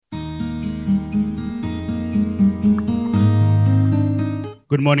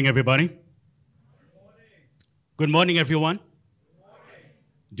Good morning, everybody. Good morning, everyone.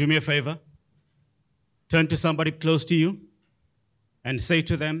 Do me a favor. Turn to somebody close to you and say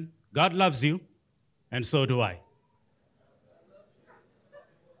to them, God loves you, and so do I.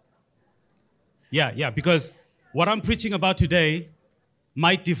 Yeah, because what I'm preaching about today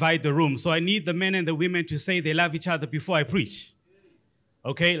might divide the room. So I need the men and the women to say they love each other before I preach.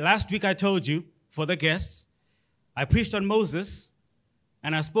 Okay, last week I told you, for the guests, I preached on Moses,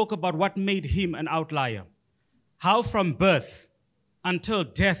 and I spoke about what made him an outlier. How from birth until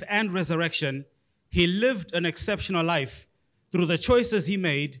death and resurrection, he lived an exceptional life through the choices he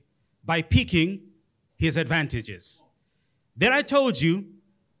made by picking his advantages. Then I told you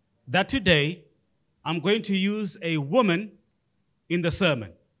that today I'm going to use a woman in the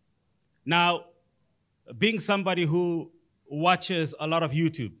sermon. Now, being somebody who watches a lot of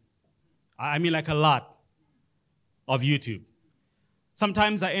YouTube, I mean like a lot of YouTube,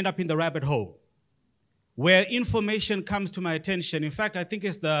 sometimes I end up in the rabbit hole where information comes to my attention. In fact, I think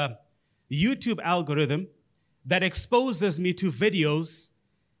it's the YouTube algorithm that exposes me to videos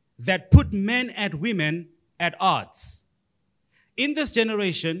that put men and women at odds. In this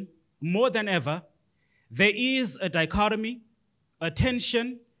generation, more than ever, there is a dichotomy, a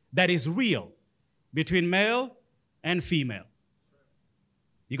tension that is real between male and female.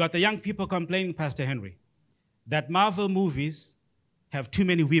 You got the young people complaining, Pastor Henry, that Marvel movies have too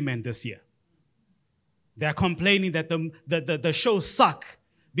many women this year. They're complaining that the shows suck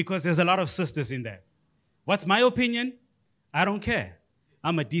because there's a lot of sisters in there. What's my opinion? I don't care.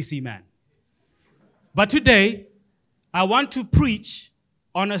 I'm a DC man. But today, I want to preach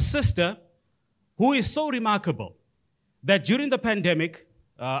on a sister who is so remarkable that during the pandemic,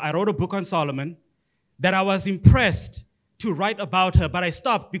 I wrote a book on Solomon, that I was impressed to write about her, but I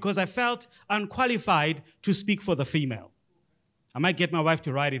stopped because I felt unqualified to speak for the female. I might get my wife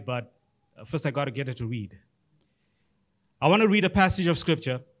to write it, but first I got to get her to read. I want to read a passage of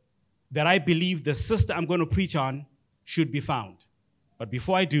scripture that I believe the sister I'm going to preach on should be found. But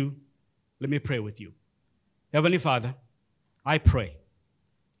before I do, let me pray with you. Heavenly Father, I pray,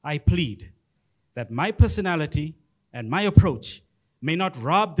 I plead that my personality and my approach may not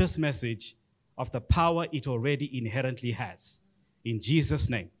rob this message of the power it already inherently has. In Jesus'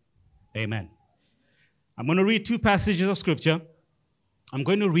 name, amen. I'm going to read two passages of scripture. I'm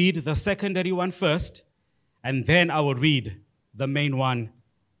going to read the secondary one first, and then I will read the main one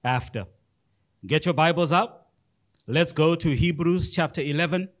after. Get your Bibles out. Let's go to Hebrews chapter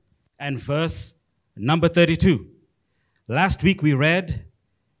 11 and verse number 32. Last week we read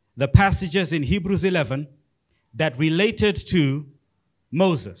the passages in Hebrews 11 that related to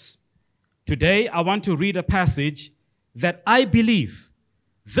Moses. Today I want to read a passage that I believe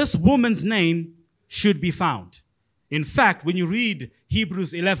this woman's name should be found. In fact, when you read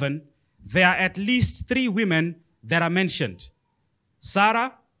Hebrews 11, there are at least three women that are mentioned: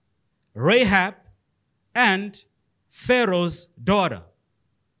 Sarah, Rahab, and Pharaoh's daughter.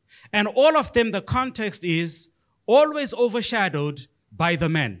 And all of them, the context is always overshadowed by the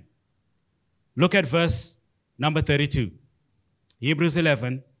men. Look at verse number 32. Hebrews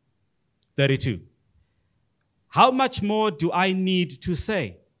 11, 32. How much more do I need to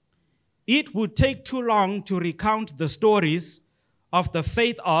say? It would take too long to recount the stories of the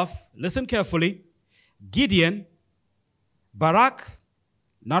faith of, listen carefully, Gideon, Barak,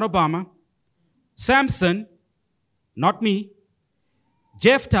 not Obama, Samson, not me,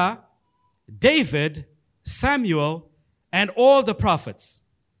 Jephthah, David, Samuel, and all the prophets.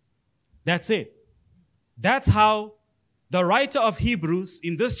 That's it. That's how the writer of Hebrews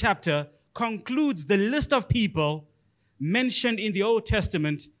in this chapter concludes the list of people mentioned in the Old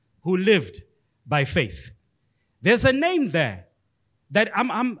Testament who lived by faith. There's a name there that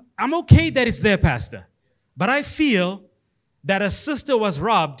I'm okay that it's there, Pastor, but I feel that a sister was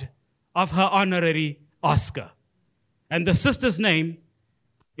robbed of her honorary Oscar. And the sister's name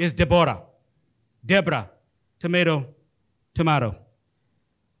is Deborah. Tomato.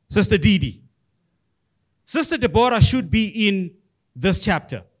 Sister Didi. Sister Deborah should be in this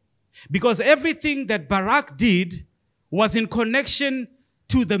chapter because everything that Barak did was in connection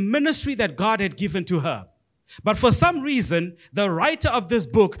to the ministry that God had given to her. But for some reason, the writer of this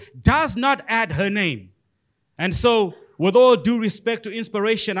book does not add her name. And so, with all due respect to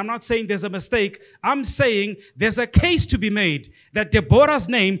inspiration, I'm not saying there's a mistake. I'm saying there's a case to be made that Deborah's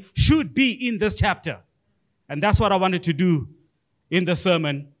name should be in this chapter. And that's what I wanted to do in the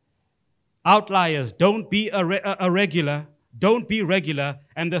sermon. Outliers, don't be a regular, don't be regular.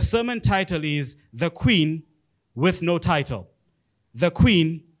 And the sermon title is The Queen with No Title. The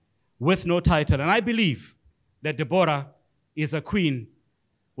Queen with No Title. And I believe that Deborah is a queen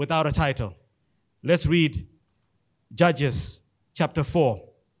without a title. Let's read Judges chapter 4,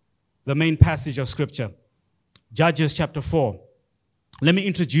 the main passage of Scripture. Judges chapter 4. Let me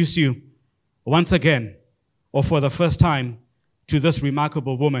introduce you once again, or for the first time, to this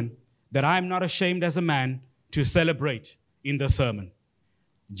remarkable woman that I am not ashamed as a man to celebrate in the sermon.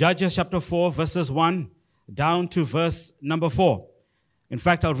 Judges chapter 4, verses 1 down to verse number 4. In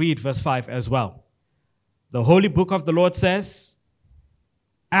fact, I'll read verse 5 as well. The holy book of the Lord says,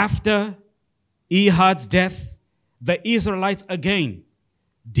 after Ehud's death, the Israelites again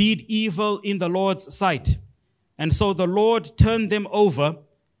did evil in the Lord's sight. And so the Lord turned them over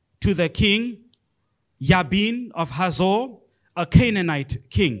to the king, Jabin of Hazor, a Canaanite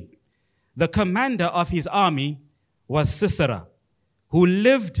king. The commander of his army was Sisera, who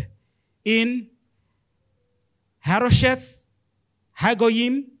lived in Harosheth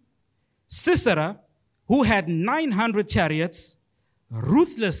Hagoyim. Sisera, who had 900 chariots,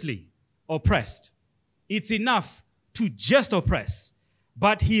 ruthlessly oppressed. It's enough to just oppress,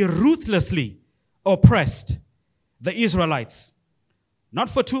 but he ruthlessly oppressed the Israelites. Not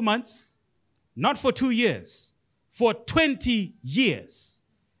for 2 months, not for 2 years, for 20 years.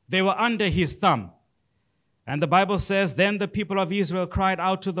 They were under his thumb. And the Bible says, then the people of Israel cried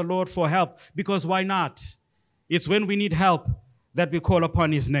out to the Lord for help, because why not? It's when we need help that we call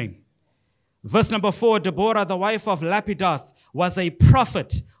upon his name. Verse number 4, Deborah, the wife of Lapidoth, was a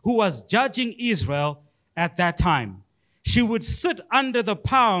prophet who was judging Israel at that time. She would sit under the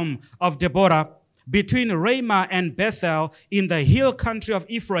palm of Deborah between Ramah and Bethel in the hill country of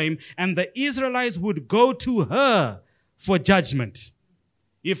Ephraim, and the Israelites would go to her for judgment.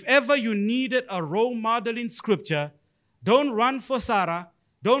 If ever you needed a role model in Scripture, don't run for Sarah,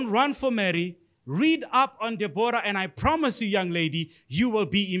 don't run for Mary. Read up on Deborah, and I promise you, young lady, you will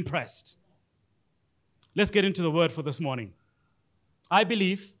be impressed. Let's get into the word for this morning. I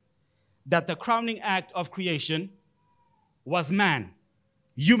believe that the crowning act of creation was man,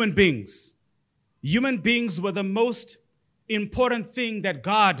 human beings. Human beings were the most important thing that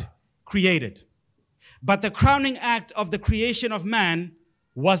God created. But the crowning act of the creation of man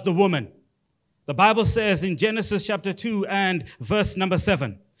was the woman. The Bible says in Genesis chapter 2 and verse number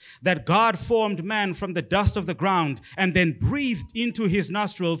 7, that God formed man from the dust of the ground and then breathed into his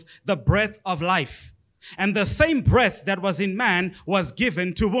nostrils the breath of life. And the same breath that was in man was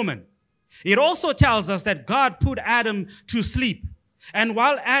given to woman. It also tells us that God put Adam to sleep. And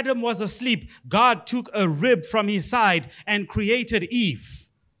while Adam was asleep, God took a rib from his side and created Eve.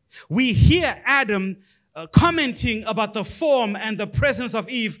 We hear Adam commenting about the form and the presence of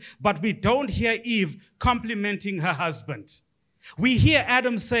Eve, but we don't hear Eve complimenting her husband. We hear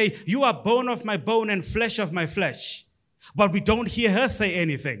Adam say, you are bone of my bone and flesh of my flesh. But we don't hear her say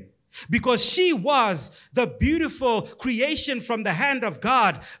anything. Because she was the beautiful creation from the hand of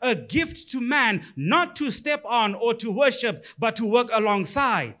God, a gift to man, not to step on or to worship, but to work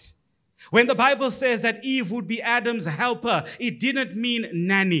alongside. When the Bible says that Eve would be Adam's helper, it didn't mean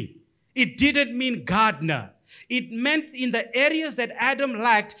nanny. It didn't mean gardener. It meant in the areas that Adam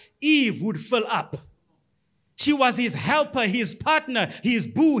lacked, Eve would fill up. She was his helper, his partner, his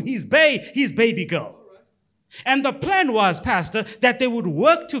boo, his bae, his baby girl. And the plan was, Pastor, that they would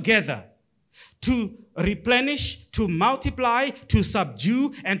work together to replenish, to multiply, to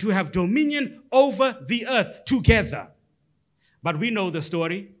subdue, and to have dominion over the earth together. But we know the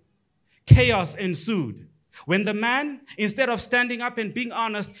story. Chaos ensued. When the man, instead of standing up and being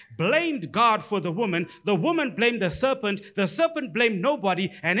honest, blamed God for the woman blamed the serpent blamed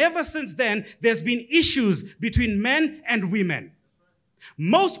nobody, and ever since then, there's been issues between men and women.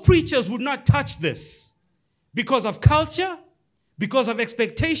 Most preachers would not touch this because of culture, because of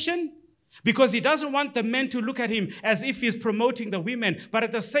expectation, because he doesn't want the men to look at him as if he's promoting the women, but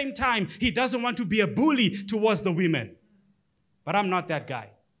at the same time, he doesn't want to be a bully towards the women. But I'm not that guy.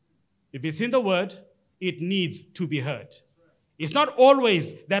 If it's in the word, it needs to be heard. It's not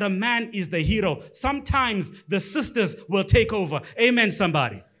always that a man is the hero. Sometimes the sisters will take over. Amen,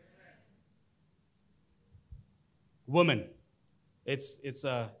 somebody. Woman.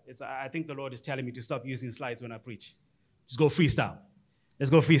 I think the Lord is telling me to stop using slides when I preach. Just go freestyle.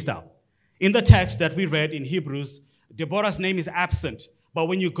 Let's go freestyle. In the text that we read in Hebrews, Deborah's name is absent. But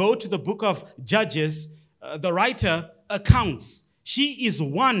when you go to the book of Judges, the writer accounts. She is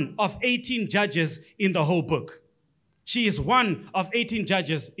one of 18 judges in the whole book. She is one of 18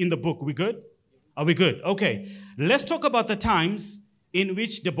 judges in the book. We good? Are we good? Okay. Let's talk about the times in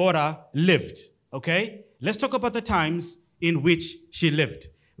which Deborah lived. Okay? Let's talk about the times in which she lived.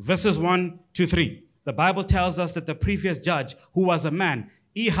 Verses 1 to 3. The Bible tells us that the previous judge, who was a man,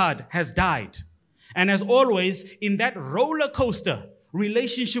 Ehud, has died. And as always, in that roller coaster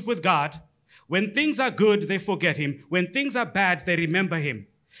relationship with God. When things are good, they forget him. When things are bad, they remember him.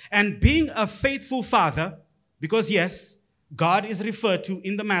 And being a faithful father, because yes, God is referred to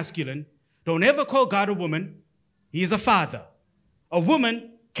in the masculine. Don't ever call God a woman. He is a father. A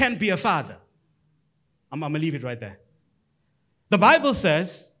woman can be a father. I'm going to leave it right there. The Bible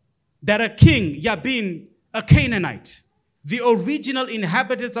says that a king, Yabin, a Canaanite, the original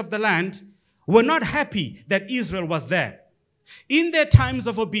inhabitants of the land, were not happy that Israel was there. In their times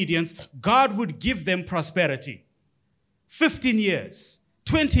of obedience, God would give them prosperity. 15 years,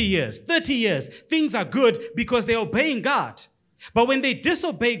 20 years, 30 years, things are good because they're obeying God. But when they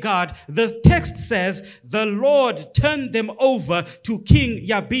disobey God, the text says the Lord turned them over to King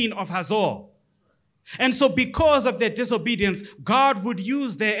Yabin of Hazor. And so because of their disobedience, God would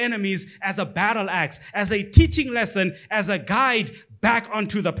use their enemies as a battle axe, as a teaching lesson, as a guide back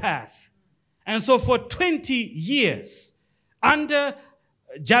onto the path. And so for 20 years, under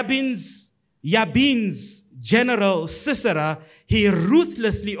Yabin's general Sisera, he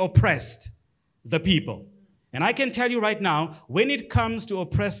ruthlessly oppressed the people. And I can tell you right now, when it comes to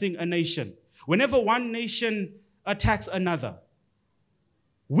oppressing a nation, whenever one nation attacks another,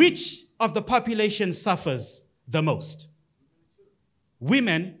 which of the population suffers the most?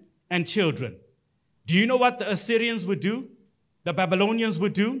 Women and children. Do you know what the Assyrians would do? The Babylonians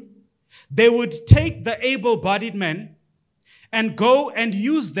would do? They would take the able-bodied men and go and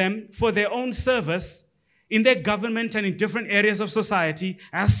use them for their own service in their government and in different areas of society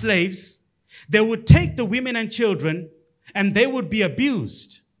as slaves. They would take the women and children and they would be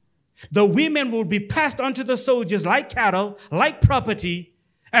abused. The women would be passed on to the soldiers like cattle, like property,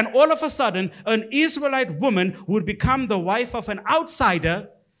 and all of a sudden, an Israelite woman would become the wife of an outsider,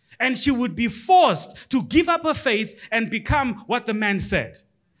 and she would be forced to give up her faith and become what the man said.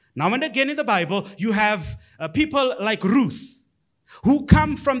 Now and again in the Bible, you have people like Ruth, who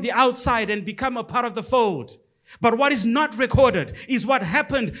come from the outside and become a part of the fold. But what is not recorded is what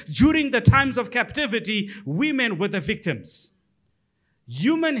happened during the times of captivity. Women were the victims.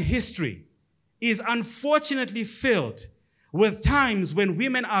 Human history is unfortunately filled with times when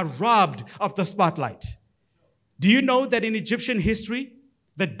women are robbed of the spotlight. Do you know that in Egyptian history,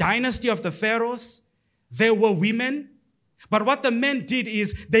 the dynasty of the pharaohs, there were women? But what the men did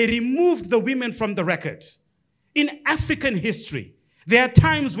is they removed the women from the record. In African history, there are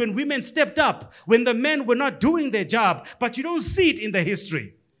times when women stepped up, when the men were not doing their job, but you don't see it in the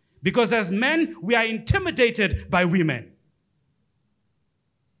history. Because as men, we are intimidated by women.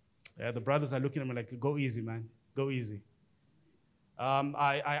 Yeah, the brothers are looking at me like, go easy, man, go easy.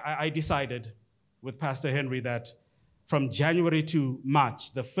 I decided with Pastor Henry that from January to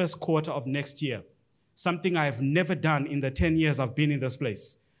March, the first quarter of next year, something I have never done in the 10 years I've been in this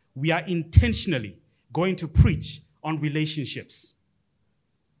place, we are intentionally going to preach on relationships.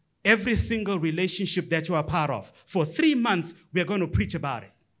 Every single relationship that you are part of, for 3 months, we are going to preach about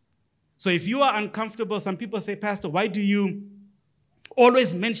it. So if you are uncomfortable, some people say, Pastor, why do you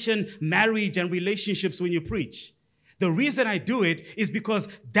always mention marriage and relationships when you preach? The reason I do it is because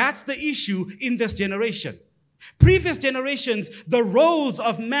that's the issue in this generation. Previous generations, the roles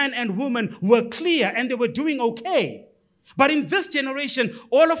of man and woman were clear and they were doing okay. But in this generation,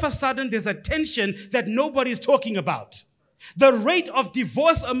 all of a sudden, there's a tension that nobody's talking about. The rate of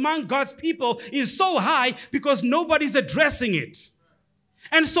divorce among God's people is so high because nobody's addressing it.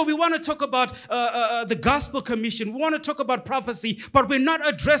 And so we want to talk about the gospel commission. We want to talk about prophecy, but we're not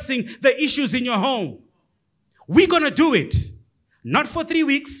addressing the issues in your home. We're going to do it, not for 3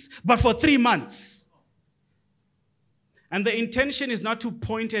 weeks, but for 3 months. And the intention is not to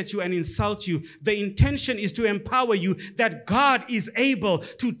point at you and insult you. The intention is to empower you that God is able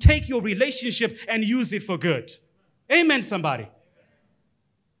to take your relationship and use it for good. Amen, somebody.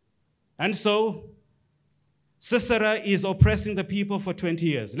 And so, Sisera is oppressing the people for 20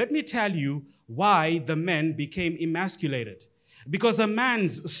 years. Let me tell you why the men became emasculated. Because a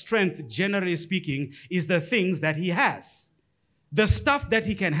man's strength, generally speaking, is the things that he has. The stuff that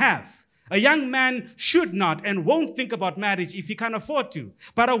he can have. A young man should not and won't think about marriage if he can't afford to.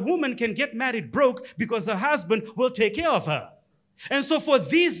 But a woman can get married broke because her husband will take care of her. And so for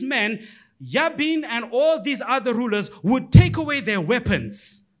these men, Yabin and all these other rulers would take away their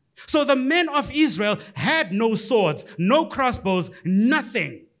weapons. So the men of Israel had no swords, no crossbows,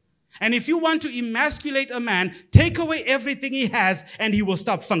 nothing. And if you want to emasculate a man, take away everything he has and he will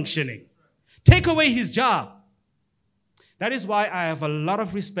stop functioning. Take away his job. That is why I have a lot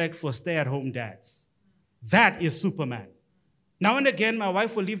of respect for stay-at-home dads. That is Superman. Now and again, my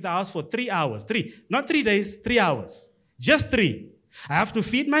wife will leave the house for 3 hours. Not 3 days, 3 hours. Just 3. I have to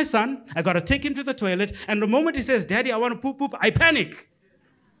feed my son. I got to take him to the toilet. And the moment he says, Daddy, I want to poop, I panic.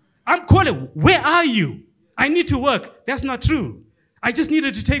 I'm calling, where are you? I need to work. That's not true. I just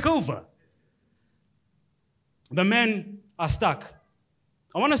needed to take over. The men are stuck.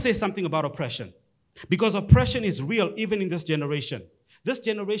 I want to say something about oppression, because oppression is real even in this generation. This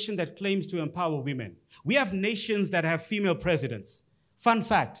generation that claims to empower women. We have nations that have female presidents. Fun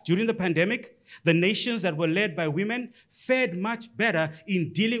fact, during the pandemic, the nations that were led by women fared much better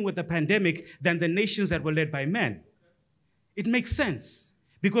in dealing with the pandemic than the nations that were led by men. It makes sense,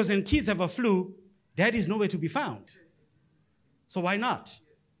 because when kids have a flu, daddy's nowhere to be found. So why not?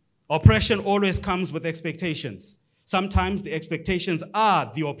 Oppression always comes with expectations. Sometimes the expectations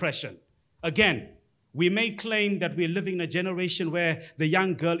are the oppression. Again, we may claim that we're living in a generation where the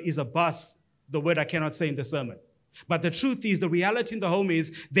young girl is a boss, the word I cannot say in the sermon. But the truth is, the reality in the home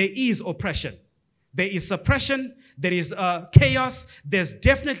is there is oppression. There is suppression, there is chaos, there's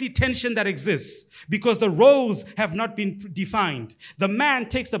definitely tension that exists because the roles have not been defined. The man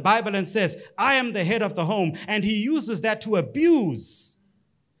takes the Bible and says, I am the head of the home, and he uses that to abuse.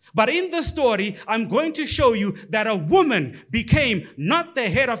 But in the story, I'm going to show you that a woman became not the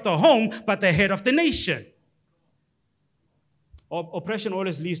head of the home, but the head of the nation. Oppression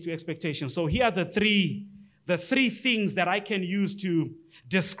always leads to expectation. So here are the three things that I can use to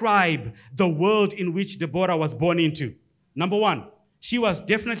describe the world in which Deborah was born into. Number one, she was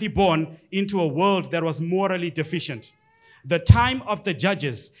definitely born into a world that was morally deficient. The time of the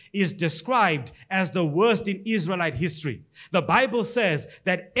judges is described as the worst in Israelite history. The Bible says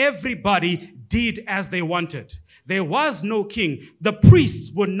that everybody did as they wanted. There was no king. The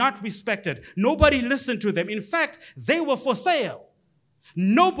priests were not respected. Nobody listened to them. In fact, they were for sale.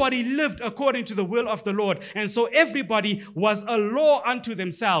 Nobody lived according to the will of the Lord. And so everybody was a law unto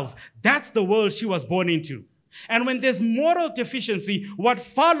themselves. That's the world she was born into. And when there's moral deficiency, what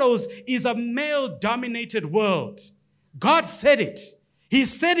follows is a male-dominated world. God said it. He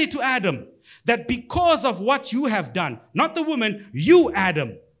said it to Adam, that because of what you have done, not the woman, you,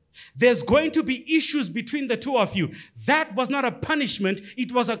 Adam, there's going to be issues between the two of you. That was not a punishment,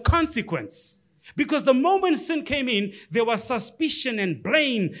 it was a consequence. Because the moment sin came in, there was suspicion and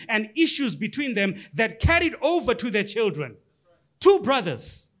blame and issues between them that carried over to their children. Two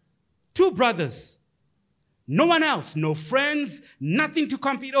brothers. No one else, no friends, nothing to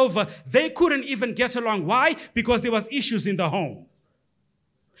compete over. They couldn't even get along. Why? Because there was issues in the home.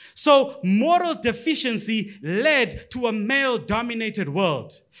 So moral deficiency led to a male-dominated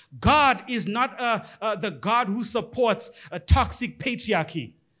world. God is not the God who supports a toxic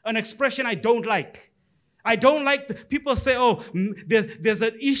patriarchy, an expression I don't like. I don't like people say, oh, there's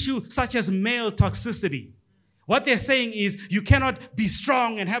an issue such as male toxicity. What they're saying is you cannot be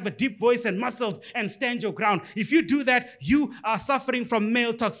strong and have a deep voice and muscles and stand your ground. If you do that, you are suffering from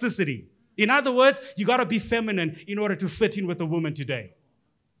male toxicity. In other words, you got to be feminine in order to fit in with the woman today.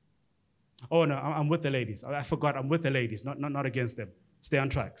 Oh, no, I'm with the ladies. I forgot, I'm with the ladies, not against them. Stay on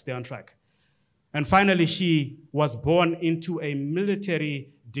track. And finally, she was born into a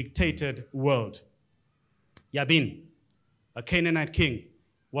military-dictated world. Yabin, a Canaanite king,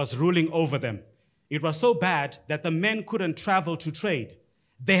 was ruling over them. It was so bad that the men couldn't travel to trade.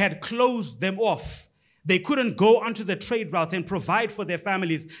 They had closed them off. They couldn't go onto the trade routes and provide for their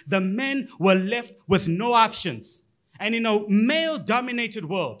families. The men were left with no options. And in a male-dominated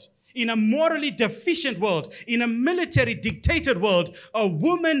world, in a morally deficient world, in a military-dictated world, a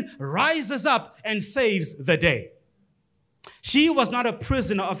woman rises up and saves the day. She was not a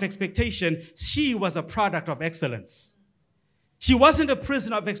prisoner of expectation. She was a product of excellence. She wasn't a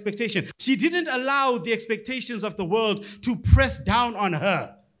prisoner of expectation. She didn't allow the expectations of the world to press down on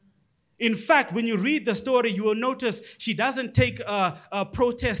her. In fact, when you read the story, you will notice she doesn't take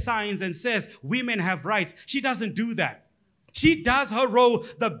protest signs and says, women have rights. She doesn't do that. She does her role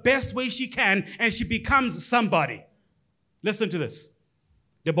the best way she can, and she becomes somebody. Listen to this.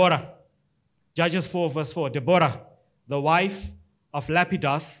 Deborah, Judges 4, verse 4. Deborah, the wife of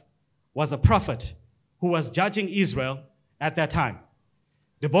Lapidoth, was a prophet who was judging Israel at that time.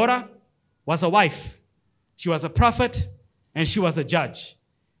 Deborah was a wife. She was a prophet, and she was a judge.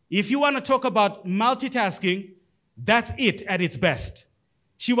 If you want to talk about multitasking, that's it at its best.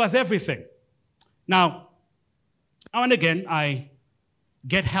 She was everything. Now and again, I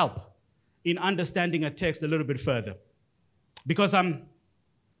get help in understanding a text a little bit further. Because I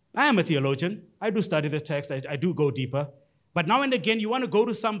am a theologian. I do study the text. I do go deeper. But now and again, you want to go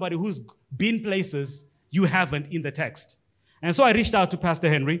to somebody who's been places you haven't in the text. And so I reached out to Pastor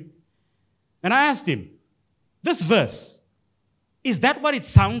Henry, and I asked him, this verse, is that what it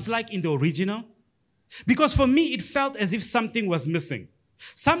sounds like in the original? Because for me, it felt as if something was missing.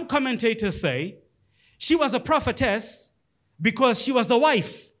 Some commentators say she was a prophetess because she was the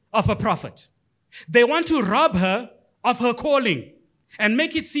wife of a prophet. They want to rob her of her calling and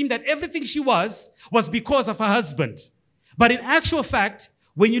make it seem that everything she was because of her husband. But in actual fact,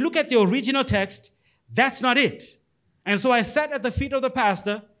 when you look at the original text, that's not it. And so I sat at the feet of the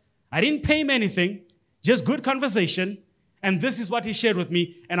pastor. I didn't pay him anything, just good conversation. And this is what he shared with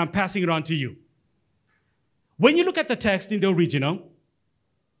me, and I'm passing it on to you. When you look at the text in the original,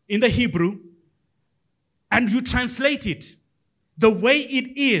 in the Hebrew, and you translate it the way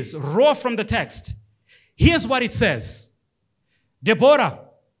it is, raw from the text, here's what it says. Deborah,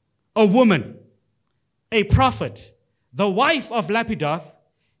 a woman, a prophet, the wife of Lapidoth,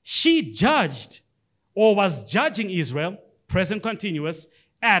 she judged or was judging Israel, present continuous,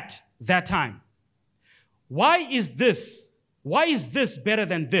 at that time. Why is this better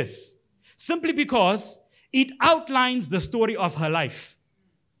than this? Simply because it outlines the story of her life.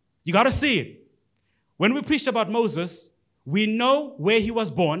 You got to see it. When we preached about Moses, we know where he was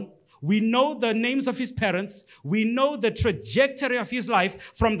born. We know the names of his parents. We know the trajectory of his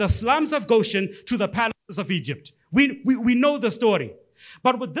life from the slums of Goshen to the palaces of Egypt. We know the story.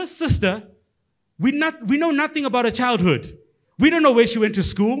 But with this sister, we know nothing about her childhood. We don't know where she went to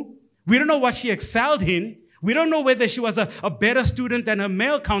school. We don't know what she excelled in. We don't know whether she was a better student than her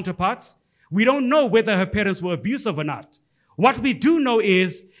male counterparts. We don't know whether her parents were abusive or not. What we do know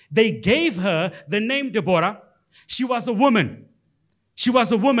is they gave her the name Deborah. She was a woman. She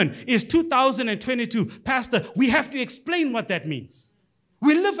was a woman. It's 2022. Pastor, we have to explain what that means.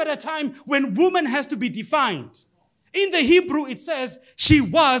 We live at a time when woman has to be defined. In the Hebrew, it says she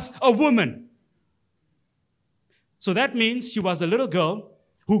was a woman. So that means she was a little girl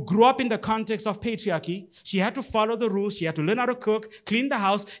who grew up in the context of patriarchy. She had to follow the rules. She had to learn how to cook, clean the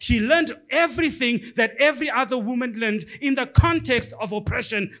house. She learned everything that every other woman learned in the context of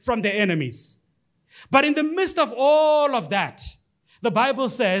oppression from their enemies. But in the midst of all of that, the Bible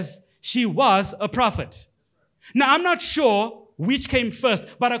says she was a prophet. Now, I'm not sure which came first,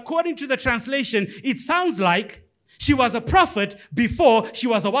 but according to the translation, it sounds like she was a prophet before she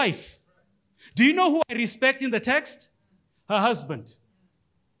was a wife. Do you know who I respect in the text? Her husband.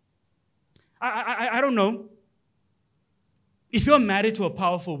 I don't know. If you're married to a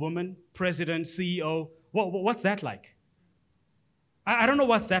powerful woman, president, CEO, what's that like? I don't know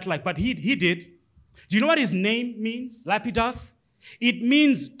what's that like, but he did. Do you know what his name means? Lapidoth? It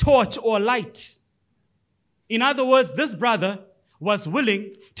means torch or light. In other words, this brother was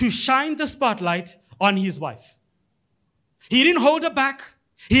willing to shine the spotlight on his wife. He didn't hold her back.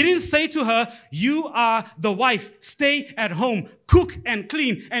 He didn't say to her, you are the wife, stay at home, cook and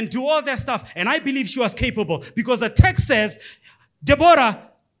clean and do all that stuff. And I believe she was capable because the text says,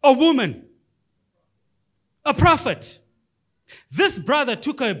 Deborah, a woman, a prophet. This brother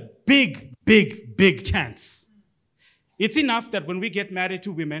took a big chance. It's enough that when we get married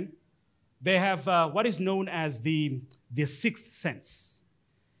to women, they have what is known as the sixth sense.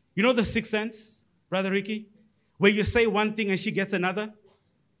 You know the sixth sense, Brother Ricky? Where you say one thing and she gets another?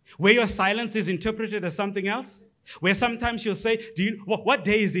 Where your silence is interpreted as something else? Where sometimes she'll say, what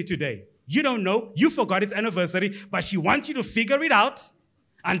day is it today? You don't know. You forgot its anniversary, but she wants you to figure it out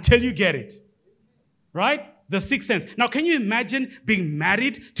until you get it. Right? The sixth sense. Now, can you imagine being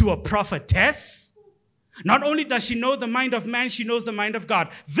married to a prophetess? Not only does she know the mind of man, she knows the mind of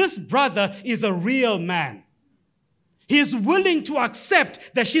God. This brother is a real man. He is willing to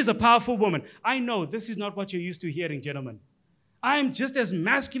accept that she's a powerful woman. I know this is not what you're used to hearing, gentlemen. I am just as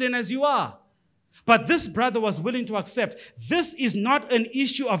masculine as you are. But this brother was willing to accept this is not an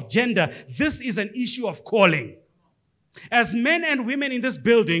issue of gender. This is an issue of calling. As men and women in this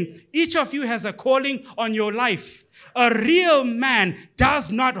building, each of you has a calling on your life. A real man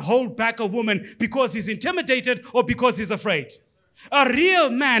does not hold back a woman because he's intimidated or because he's afraid. A real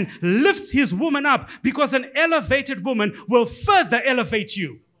man lifts his woman up because an elevated woman will further elevate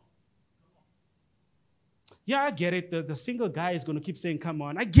you. Yeah, I get it. The single guy is going to keep saying, come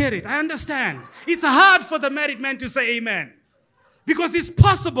on. I get it. I understand. It's hard for the married man to say amen. Because it's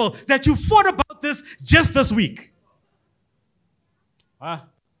possible that you thought about this just this week. The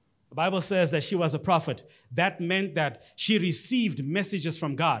Bible says that she was a prophet. That meant that she received messages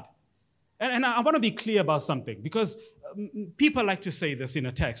from God. And I want to be clear about something, because people like to say this in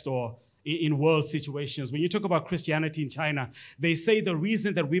a text or in world situations. When you talk about Christianity in China, they say the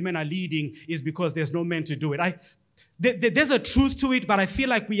reason that women are leading is because there's no men to do it. There's a truth to it, but I feel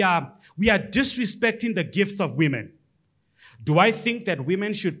like we are disrespecting the gifts of women. Do I think that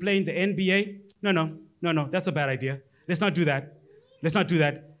women should play in the NBA? No. That's a bad idea. Let's not do that.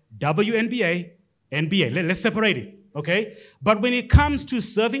 WNBA, NBA. Let's separate it. Okay? But when it comes to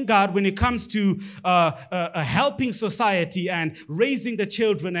serving God, when it comes to helping society and raising the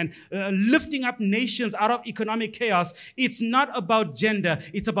children and lifting up nations out of economic chaos, it's not about gender,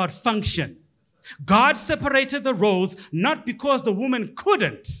 it's about function. God separated the roles not because the woman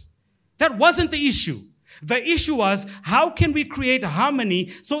couldn't. That wasn't the issue. The issue was, how can we create harmony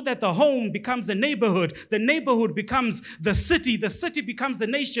so that the home becomes the neighborhood becomes the city becomes the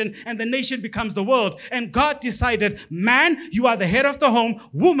nation, and the nation becomes the world. And God decided, man, you are the head of the home,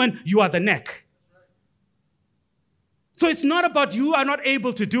 woman, you are the neck. So it's not about you are not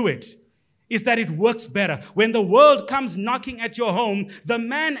able to do it. It's that it works better. When the world comes knocking at your home, the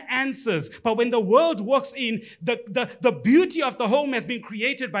man answers. But when the world walks in, the beauty of the home has been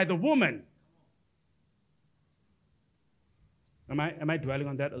created by the woman. Am I dwelling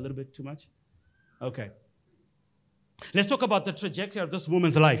on that a little bit too much? Okay. Let's talk about the trajectory of this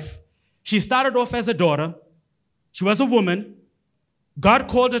woman's life. She started off as a daughter. She was a woman. God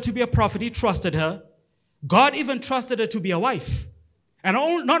called her to be a prophet. He trusted her. God even trusted her to be a wife. And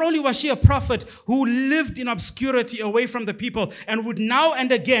not only was she a prophet who lived in obscurity away from the people and would now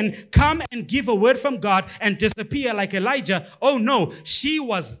and again come and give a word from God and disappear like Elijah. Oh no, she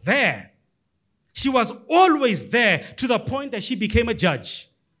was there. She was always there, to the point that she became a judge.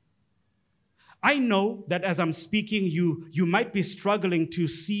 I know that as I'm speaking, you might be struggling to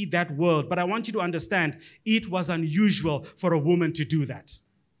see that world, but I want you to understand it was unusual for a woman to do that.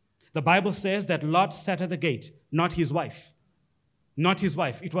 The Bible says that Lot sat at the gate, not his wife. Not his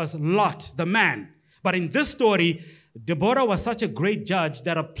wife. It was Lot, the man. But in this story, Deborah was such a great judge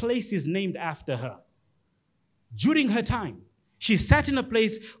that a place is named after her. During her time, she sat in a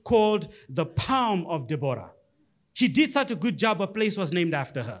place called the Palm of Deborah. She did such a good job, a place was named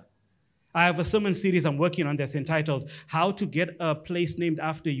after her. I have a sermon series I'm working on that's entitled, How to Get a Place Named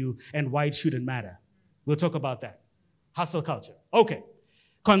After You and Why It Shouldn't Matter. We'll talk about that. Hustle culture. Okay.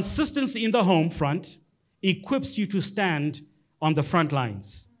 Consistency in the home front equips you to stand on the front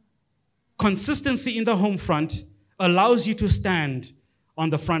lines. Consistency in the home front allows you to stand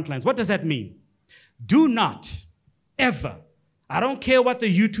on the front lines. What does that mean? Do not ever, I don't care what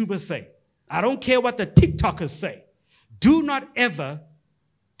the YouTubers say, I don't care what the TikTokers say, do not ever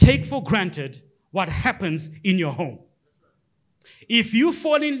take for granted what happens in your home. If you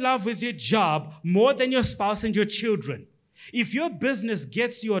fall in love with your job more than your spouse and your children, if your business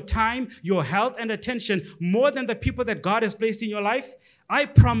gets your time, your health, and attention more than the people that God has placed in your life, I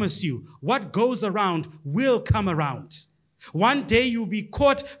promise you, what goes around will come around. One day you'll be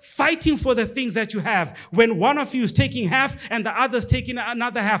caught fighting for the things that you have when one of you is taking half and the other's taking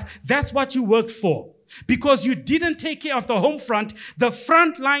another half. That's what you worked for. Because you didn't take care of the home front, the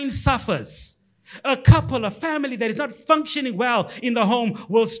front line suffers. A couple, a family that is not functioning well in the home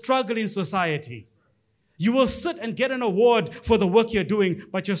will struggle in society. You will sit and get an award for the work you're doing,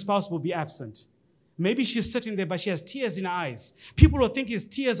 but your spouse will be absent. Maybe she's sitting there, but she has tears in her eyes. People will think it's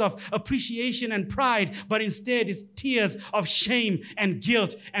tears of appreciation and pride, but instead it's tears of shame and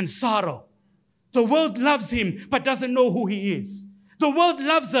guilt and sorrow. The world loves him, but doesn't know who he is. The world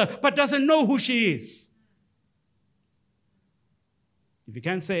loves her, but doesn't know who she is. If you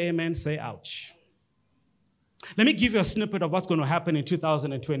can't say amen, say ouch. Let me give you a snippet of what's going to happen in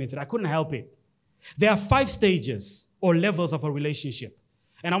 2023. I couldn't help it. There are 5 stages or levels of a relationship.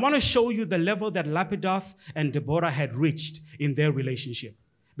 And I want to show you the level that Lapidoth and Deborah had reached in their relationship.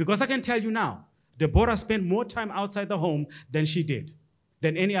 Because I can tell you now, Deborah spent more time outside the home than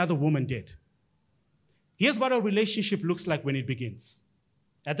any other woman did. Here's what a relationship looks like when it begins.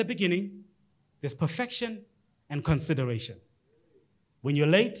 At the beginning, there's perfection and consideration. When you're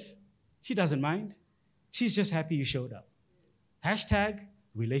late, she doesn't mind. She's just happy you showed up. Hashtag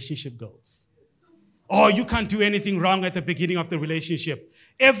relationship goals. Oh, you can't do anything wrong at the beginning of the relationship.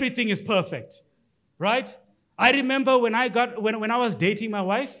 Everything is perfect, right? I remember when I was dating my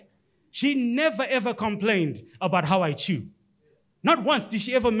wife, she never ever complained about how I chew. Not once did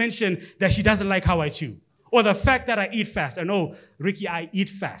she ever mention that she doesn't like how I chew or the fact that I eat fast. I know, Ricky, I eat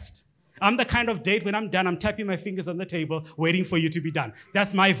fast. I'm the kind of date when I'm done, I'm tapping my fingers on the table, waiting for you to be done.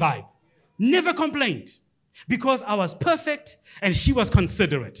 That's my vibe. Never complained because I was perfect and she was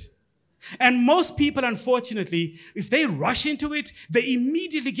considerate. And most people, unfortunately, if they rush into it, they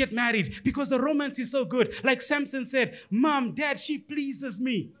immediately get married because the romance is so good. Like Samson said, Mom, Dad, she pleases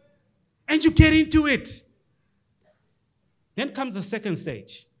me. And you get into it. Then comes the second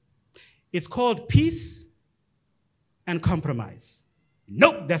stage. It's called peace and compromise.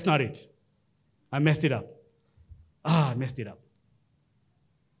 Nope, that's not it. I messed it up. I messed it up.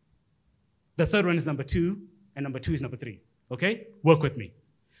 The third one is number 2, and number 2 is number 3. Okay? Work with me.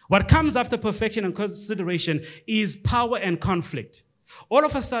 What comes after perfection and consideration is power and conflict. All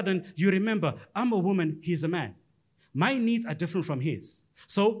of a sudden, you remember, I'm a woman, he's a man. My needs are different from his.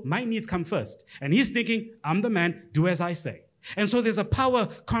 So my needs come first. And he's thinking, I'm the man, do as I say. And so there's a power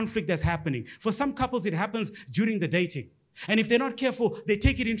conflict that's happening. For some couples, it happens during the dating. And if they're not careful, they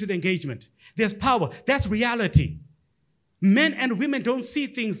take it into the engagement. There's power. That's reality. Men and women don't see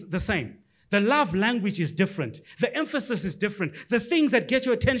things the same. The love language is different. The emphasis is different. The things that get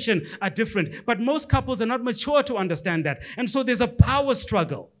your attention are different. But most couples are not mature to understand that. And so there's a power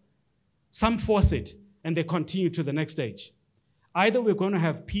struggle. Some force it, and they continue to the next stage. Either we're going to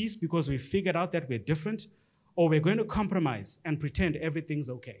have peace because we figured out that we're different, or we're going to compromise and pretend everything's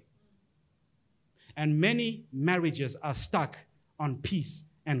okay. And many marriages are stuck on peace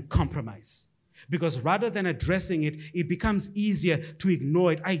and compromise. Because rather than addressing it, it becomes easier to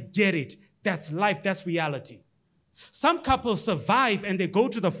ignore it. I get it. That's life. That's reality. Some couples survive and they go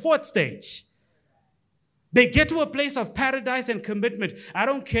to the fourth stage. They get to a place of paradise and commitment. I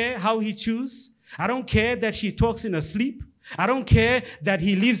don't care how he chews. I don't care that she talks in her sleep. I don't care that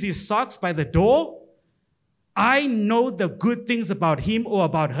he leaves his socks by the door. I know the good things about him or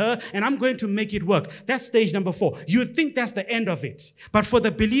about her, and I'm going to make it work. That's stage number 4. You'd think that's the end of it. But for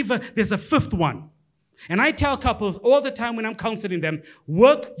the believer, there's a fifth one. And I tell couples all the time when I'm counseling them,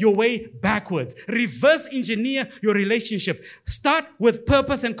 work your way backwards. Reverse engineer your relationship. Start with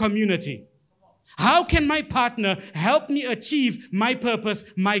purpose and community. How can my partner help me achieve my purpose,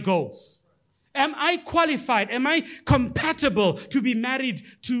 my goals? Am I qualified? Am I compatible to be married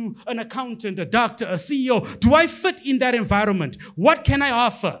to an accountant, a doctor, a CEO? Do I fit in that environment? What can I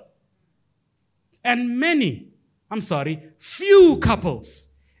offer? And few couples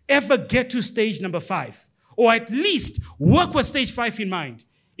ever get to stage number 5, or at least work with stage 5 in mind.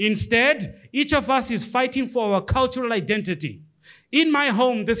 Instead, each of us is fighting for our cultural identity. In my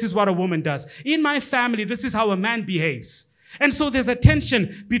home, this is what a woman does. In my family, this is how a man behaves. And so there's a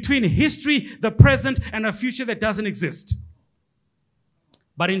tension between history, the present, and a future that doesn't exist.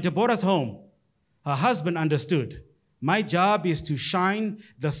 But in Deborah's home, her husband understood, my job is to shine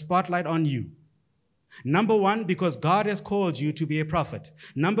the spotlight on you. Number 1, because God has called you to be a prophet.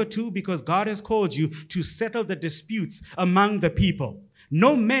 Number 2, because God has called you to settle the disputes among the people.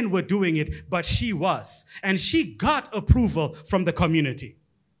 No men were doing it, but she was. And she got approval from the community.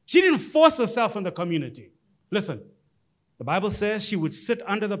 She didn't force herself on the community. Listen. The Bible says she would sit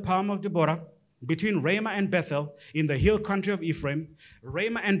under the palm of Deborah between Ramah and Bethel in the hill country of Ephraim.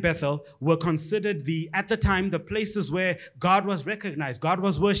 Ramah and Bethel were considered at the time, the places where God was recognized, God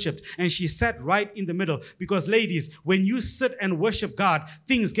was worshipped. And she sat right in the middle. Because ladies, when you sit and worship God,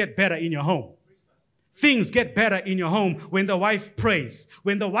 things get better in your home. Things get better in your home when the wife prays,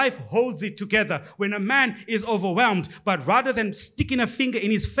 when the wife holds it together, when a man is overwhelmed, but rather than sticking a finger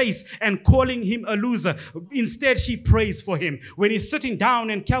in his face and calling him a loser, instead she prays for him. When he's sitting down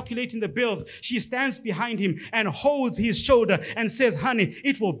and calculating the bills, she stands behind him and holds his shoulder and says, honey,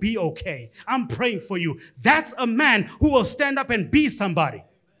 it will be okay. I'm praying for you. That's a man who will stand up and be somebody.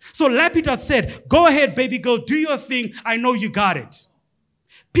 So Lapidot said, go ahead, baby girl, do your thing. I know you got it.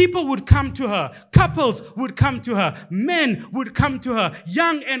 People would come to her. Couples would come to her. Men would come to her.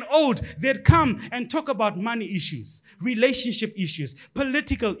 Young and old, they'd come and talk about money issues, relationship issues,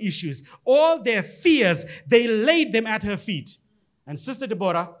 political issues. All their fears, they laid them at her feet. And Sister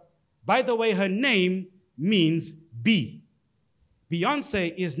Deborah, by the way, her name means bee.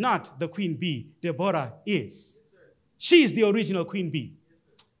 Beyonce is not the queen bee. Deborah is. She is the original queen bee.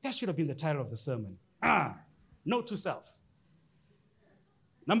 That should have been the title of the sermon. Note to self.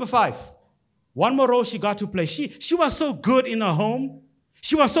 Number 5, one more role she got to play. She was so good in her home.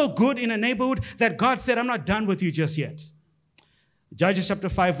 She was so good in a neighborhood that God said, I'm not done with you just yet. Judges chapter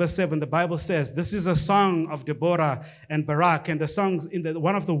 5, verse 7, the Bible says, this is a song of Deborah and Barak. And the songs,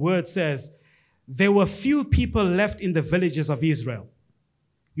 one of the words says, there were few people left in the villages of Israel.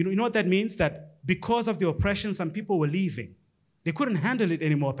 You know what that means? That because of the oppression, some people were leaving. They couldn't handle it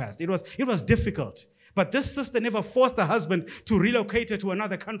anymore, Pastor. It was difficult. But this sister never forced her husband to relocate her to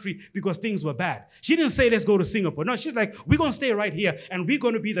another country because things were bad. She didn't say, let's go to Singapore. No, she's like, we're going to stay right here and we're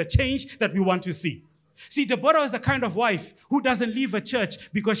going to be the change that we want to see. See, Deborah is the kind of wife who doesn't leave a church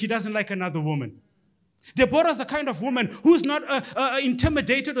because she doesn't like another woman. Deborah is the kind of woman who's not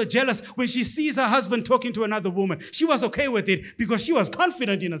intimidated or jealous when she sees her husband talking to another woman. She was okay with it because she was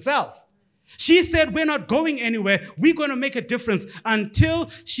confident in herself. She said, we're not going anywhere. We're going to make a difference until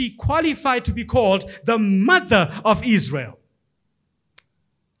she qualified to be called the mother of Israel.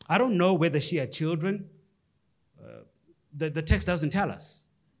 I don't know whether she had children. The text doesn't tell us.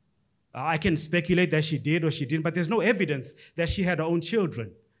 I can speculate that she did or she didn't, but there's no evidence that she had her own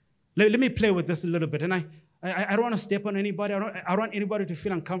children. Let me play with this a little bit. And I don't want to step on anybody. I don't want anybody to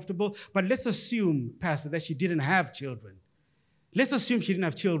feel uncomfortable. But let's assume, Pastor, that she didn't have children. Let's assume she didn't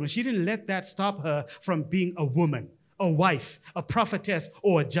have children. She didn't let that stop her from being a woman, a wife, a prophetess,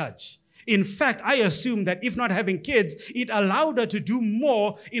 or a judge. In fact, I assume that if not having kids, it allowed her to do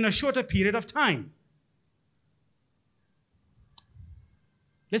more in a shorter period of time.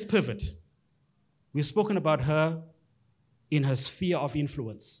 Let's pivot. We've spoken about her in her sphere of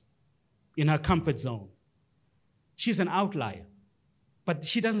influence, in her comfort zone. She's an outlier, but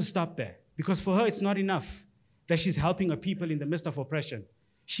she doesn't stop there, because for her it's not enough that she's helping her people in the midst of oppression.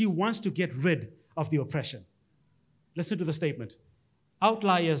 She wants to get rid of the oppression. Listen to the statement.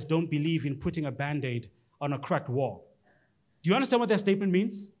 Outliers don't believe in putting a Band-Aid on a cracked wall. Do you understand what that statement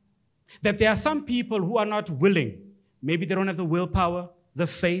means? That there are some people who are not willing, maybe they don't have the willpower, the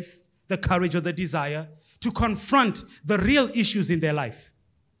faith, the courage, or the desire to confront the real issues in their life.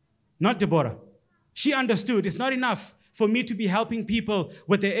 Not Deborah. She understood it's not enough for me to be helping people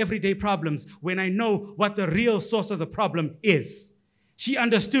with their everyday problems when I know what the real source of the problem is. She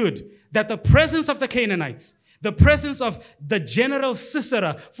understood that the presence of the Canaanites, the presence of the general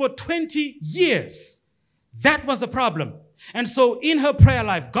Sisera for 20 years, that was the problem. And so in her prayer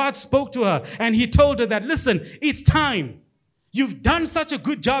life, God spoke to her and he told her that, listen, it's time. You've done such a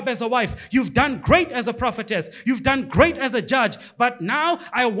good job as a wife. You've done great as a prophetess. You've done great as a judge. But now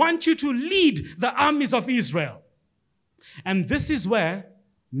I want you to lead the armies of Israel. And this is where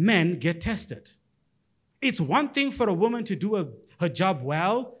men get tested. It's one thing for a woman to do her job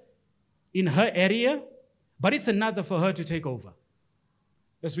well in her area, but it's another for her to take over.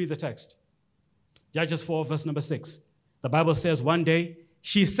 Let's read the text. Judges 4, verse number 6. The Bible says one day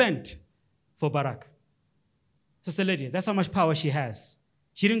she sent for Barak. Sister Lydia, that's how much power she has.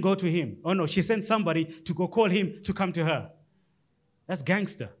 She didn't go to him. Oh no, she sent somebody to go call him to come to her. That's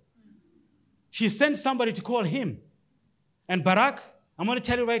gangster. She sent somebody to call him. And Barak, I'm going to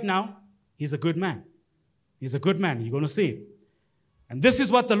tell you right now, he's a good man. He's a good man. You're going to see it. And this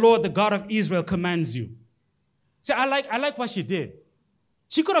is what the Lord, the God of Israel, commands you. See, I like what she did.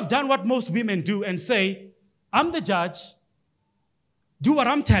 She could have done what most women do and say, I'm the judge. Do what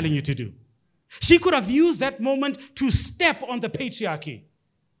I'm telling you to do. She could have used that moment to step on the patriarchy,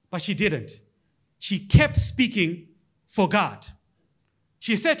 but she didn't. She kept speaking for God.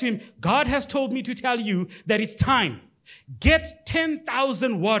 She said to him, God has told me to tell you that it's time. Get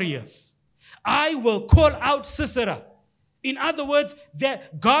 10,000 warriors. I will call out Sisera. In other words,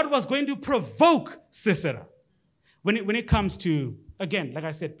 that God was going to provoke Sisera. When it comes to, again, like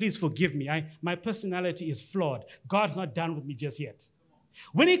I said, please forgive me. My personality is flawed. God's not done with me just yet.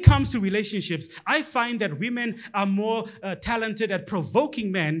 When it comes to relationships, I find that women are more talented at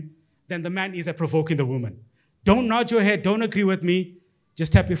provoking men than the man is at provoking the woman. Don't nod your head. Don't agree with me.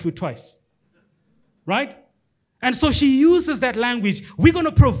 Just tap your foot twice. Right? And so she uses that language. We're going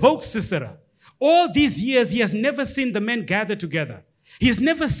to provoke Sisera. All these years, he has never seen the men gather together. He has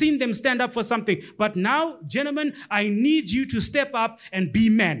never seen them stand up for something. But now, gentlemen, I need you to step up and be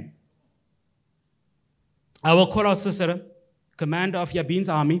men. I will call out Sisera, commander of Yabin's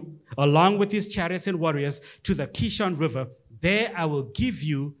army, along with his chariots and warriors, to the Kishon River. There I will give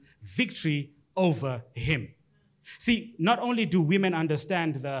you victory over him. See, not only do women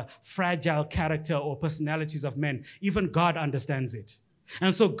understand the fragile character or personalities of men, even God understands it.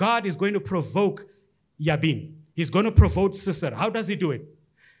 And so God is going to provoke Yabin. He's going to provoke Sisera. How does he do it?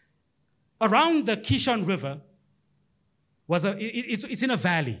 Around the Kishon River, it's in a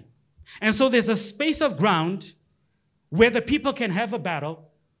valley. And so there's a space of ground where the people can have a battle,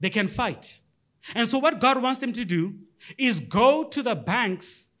 they can fight. And so what God wants them to do is go to the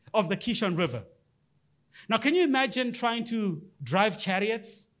banks of the Kishon River. Now, can you imagine trying to drive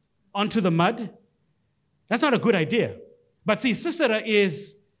chariots onto the mud? That's not a good idea. But see, Sisera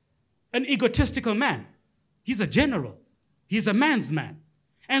is an egotistical man. He's a general. He's a man's man.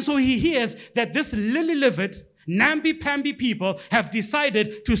 And so he hears that this lily-livered, namby-pamby people have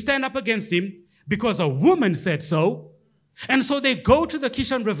decided to stand up against him because a woman said so. And so they go to the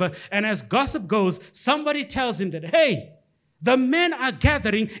Kishon River, and as gossip goes, somebody tells him that, hey, the men are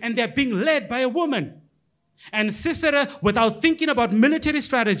gathering and they're being led by a woman. And Sisera, without thinking about military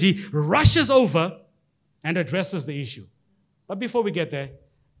strategy, rushes over and addresses the issue. But before we get there,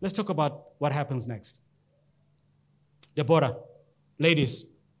 let's talk about what happens next. Deborah, ladies,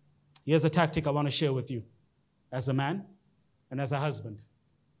 here's a tactic I want to share with you as a man and as a husband.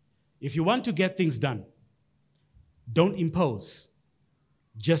 If you want to get things done, don't impose,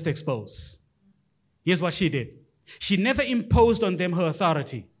 just expose. Here's what she did. She never imposed on them her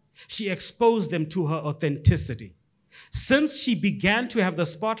authority. She exposed them to her authenticity. Since she began to have the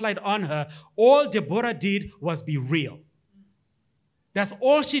spotlight on her, all Deborah did was be real. That's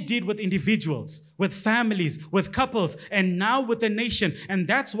all she did with individuals, with families, with couples, and now with the nation. And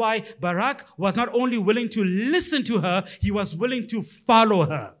that's why Barak was not only willing to listen to her, he was willing to follow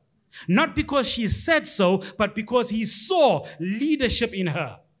her. Not because she said so, but because he saw leadership in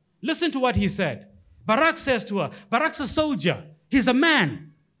her. Listen to what he said. Barak says to her, Barak's a soldier. He's a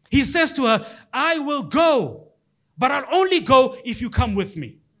man. He says to her, I will go, but I'll only go if you come with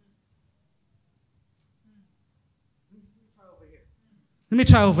me. Let me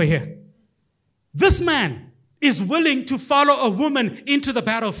try over here. This man is willing to follow a woman into the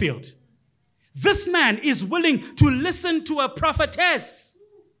battlefield. This man is willing to listen to a prophetess.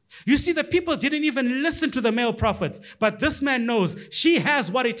 You see, the people didn't even listen to the male prophets, but this man knows she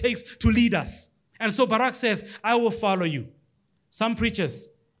has what it takes to lead us. And so Barak says, I will follow you. Some preachers,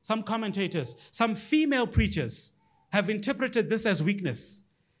 some commentators, some female preachers have interpreted this as weakness.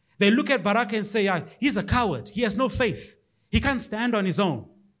 They look at Barak and say, he's a coward. He has no faith. He can't stand on his own.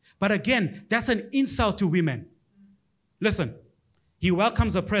 But again, that's an insult to women. Listen, he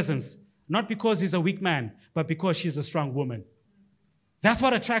welcomes her presence, not because he's a weak man, but because she's a strong woman. That's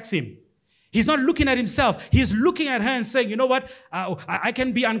what attracts him. He's not looking at himself. He's looking at her and saying, you know what? I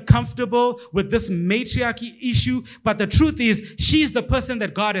can be uncomfortable with this matriarchy issue, but the truth is, she's the person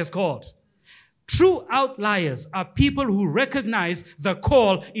that God has called. True outliers are people who recognize the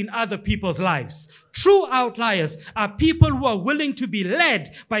call in other people's lives. True outliers are people who are willing to be led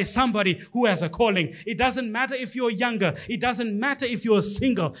by somebody who has a calling. It doesn't matter if you're younger. It doesn't matter if you're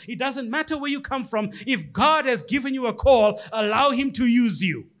single. It doesn't matter where you come from. If God has given you a call, allow him to use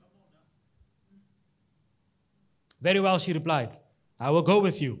you. Very well, she replied. I will go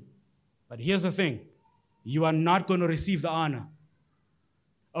with you. But here's the thing. You are not going to receive the honor.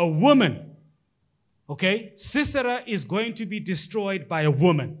 A woman, okay, Sisera is going to be destroyed by a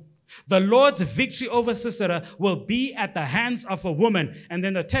woman. The Lord's victory over Sisera will be at the hands of a woman. And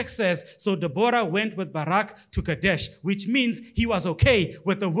then the text says, so Deborah went with Barak to Kadesh, which means he was okay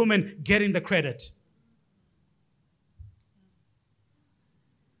with the woman getting the credit.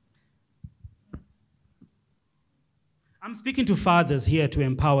 I'm speaking to fathers here to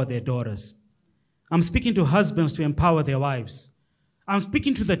empower their daughters. I'm speaking to husbands to empower their wives. I'm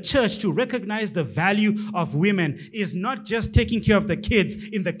speaking to the church to recognize the value of women is not just taking care of the kids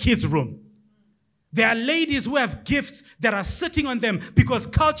in the kids' room. There are ladies who have gifts that are sitting on them because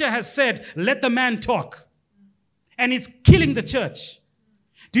culture has said, let the man talk. And it's killing the church.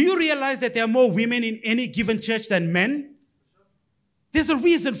 Do you realize that there are more women in any given church than men? There's a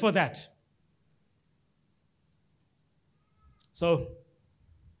reason for that. So,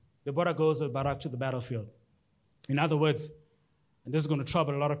 Deborah goes with Barak to the battlefield. In other words, and this is going to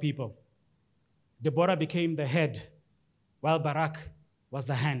trouble a lot of people, Deborah became the head while Barak was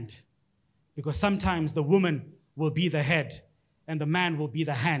the hand. Because sometimes the woman will be the head and the man will be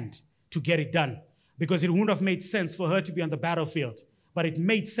the hand to get it done. Because it wouldn't have made sense for her to be on the battlefield. But it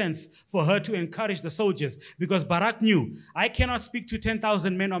made sense for her to encourage the soldiers because Barak knew, I cannot speak to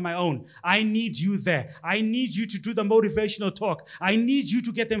 10,000 men on my own. I need you there. I need you to do the motivational talk. I need you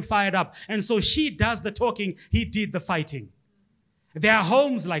to get them fired up. And so she does the talking. He did the fighting. There are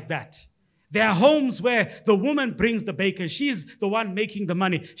homes like that. There are homes where the woman brings the bacon. She's the one making the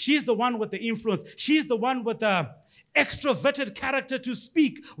money. She's the one with the influence. She's the one with the extroverted character to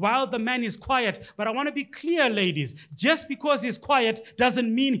speak while the man is quiet. But I want to be clear, ladies. Just because he's quiet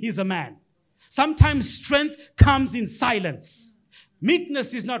doesn't mean he's a man. Sometimes strength comes in silence.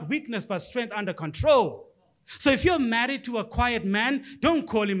 Meekness is not weakness, but strength under control. So if you're married to a quiet man, don't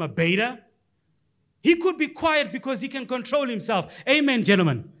call him a beta. He could be quiet because he can control himself. Amen,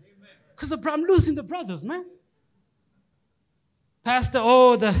 gentlemen. Because I'm losing the brothers, man. Pastor,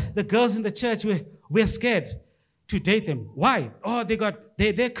 the girls in the church, we're scared to date them. Why? Oh,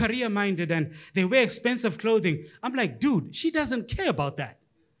 they're career-minded and they wear expensive clothing. I'm like, dude, she doesn't care about that.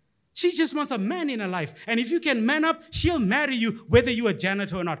 She just wants a man in her life. And if you can man up, she'll marry you whether you're a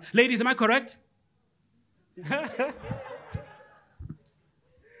janitor or not. Ladies, am I correct?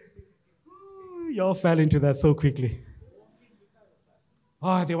 Y'all fell into that so quickly.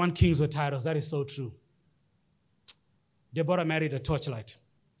 Oh, they want kings with titles. That is so true. Deborah married a torchlight.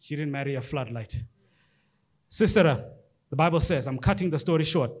 She didn't marry a floodlight. Sisera, the Bible says, I'm cutting the story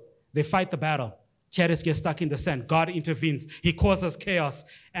short. They fight the battle. Chariots get stuck in the sand. God intervenes. He causes chaos.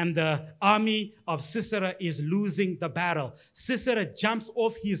 And the army of Sisera is losing the battle. Sisera jumps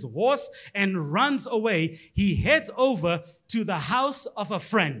off his horse and runs away. He heads over to the house of a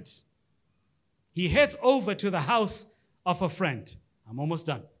friend. I'm almost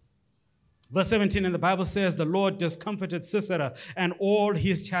done. Verse 17, and the Bible says, the Lord discomfited Sisera and all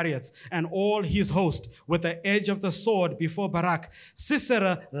his chariots and all his host with the edge of the sword before Barak.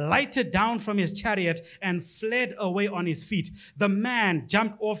 Sisera lighted down from his chariot and fled away on his feet. The man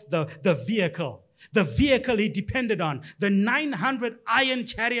jumped off the vehicle. The vehicle he depended on, the 900 iron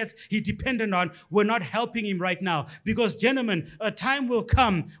chariots he depended on, were not helping him right now. Because, gentlemen, a time will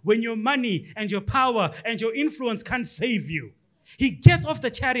come when your money and your power and your influence can't save you. He gets off the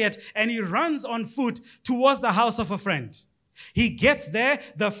chariot and he runs on foot towards the house of a friend. He gets there,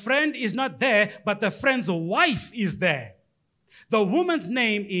 the friend is not there, but the friend's wife is there. The woman's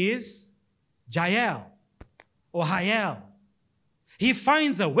name is Jael or Hayel. He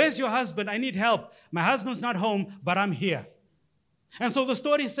finds her. Where's your husband? I need help. My husband's not home, but I'm here. And so the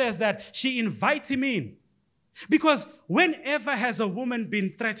story says that she invites him in. Because whenever has a woman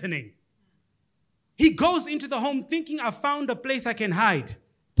been threatening? He goes into the home thinking, I found a place I can hide.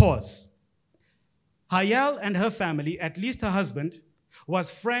 Pause. Hayel and her family, at least her husband, was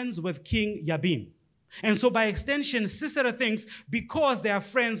friends with King Yabin. And so by extension, Sisera thinks because they are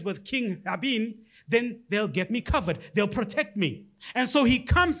friends with King Yabin, then they'll get me covered. They'll protect me. And so he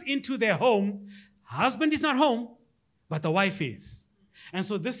comes into their home. Husband is not home, but the wife is. And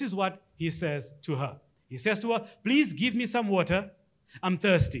so this is what he says to her. He says to her, please give me some water. I'm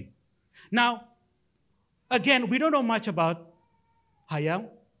thirsty. Now, again, we don't know much about Hayel.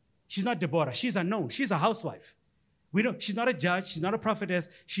 She's not Deborah. She's unknown. She's a housewife. She's not a judge. She's not a prophetess.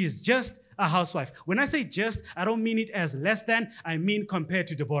 She's just a housewife. When I say just, I don't mean it as less than. I mean compared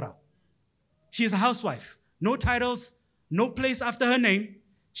to Deborah. She's a housewife. No titles, no place after her name.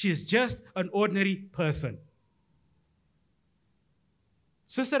 She is just an ordinary person.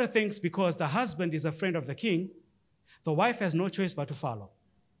 Sisera thinks because the husband is a friend of the king, the wife has no choice but to follow.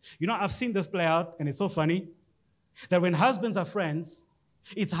 You know, I've seen this play out, and it's so funny, that when husbands are friends,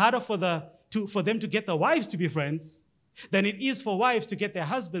 it's harder for them to get the wives to be friends than it is for wives to get their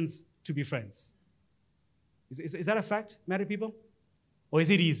husbands to be friends. Is that a fact, married people? Or is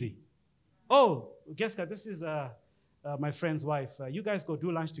it easy? Oh, guess what? This is my friend's wife. You guys go do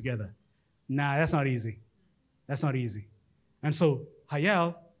lunch together. Nah, that's not easy. That's not easy. And so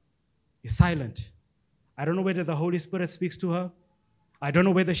Hayel is silent. I don't know whether the Holy Spirit speaks to her. I don't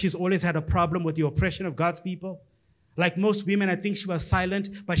know whether she's always had a problem with the oppression of God's people. Like most women, I think she was silent,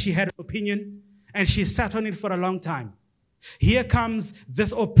 but she had an opinion, and she sat on it for a long time. Here comes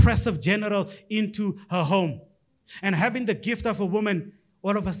this oppressive general into her home. And having the gift of a woman,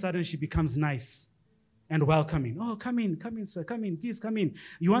 all of a sudden she becomes nice and welcoming. Oh, come in, sir, come in, please come in.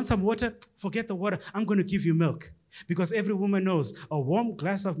 You want some water? Forget the water. I'm going to give you milk. Because every woman knows a warm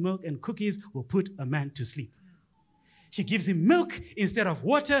glass of milk and cookies will put a man to sleep. She gives him milk instead of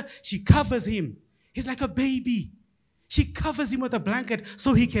water. She covers him. He's like a baby. She covers him with a blanket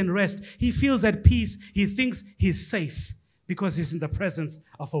so he can rest. He feels at peace. He thinks he's safe because he's in the presence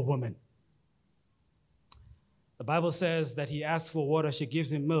of a woman. The Bible says that he asks for water, she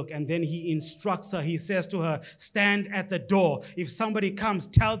gives him milk, and then he instructs her. He says to her, stand at the door. If somebody comes,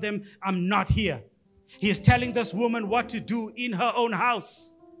 tell them I'm not here. He is telling this woman what to do in her own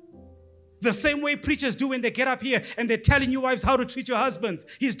house. The same way preachers do when they get up here and they're telling you wives how to treat your husbands.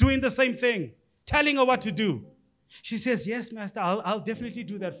 He's doing the same thing, telling her what to do. She says, yes, master, I'll definitely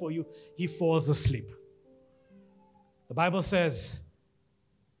do that for you. He falls asleep. The Bible says,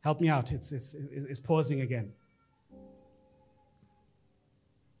 help me out. It's pausing again.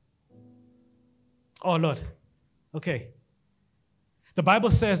 Oh, Lord. Okay. The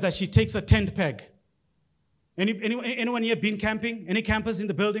Bible says that she takes a tent peg. Anyone here been camping? Any campers in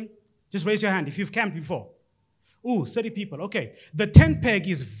the building? Just raise your hand if you've camped before. Ooh, 30 people. Okay. The tent peg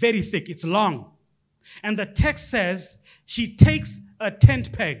is very thick. It's long. And the text says she takes a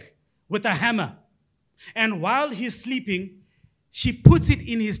tent peg with a hammer. And while he's sleeping, she puts it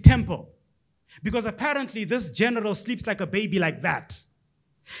in his temple. Because apparently this general sleeps like a baby like that.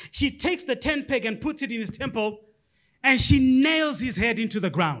 She takes the tent peg and puts it in his temple, and she nails his head into the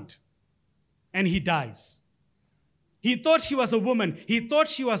ground. And he dies. He thought she was a woman. He thought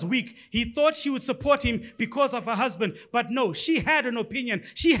she was weak. He thought she would support him because of her husband. But no, she had an opinion.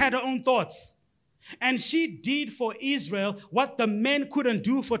 She had her own thoughts. And she did for Israel what the men couldn't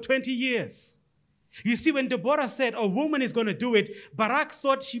do for 20 years. You see, when Deborah said a woman is going to do it, Barak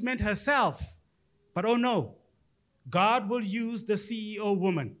thought she meant herself. But oh no, God will use the CEO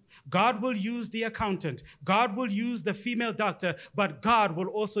woman. God will use the accountant. God will use the female doctor, but God will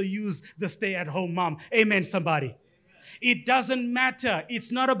also use the stay-at-home mom. Amen, somebody. It doesn't matter.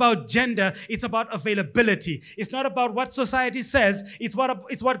 It's not about gender. It's about availability. It's not about what society says. It's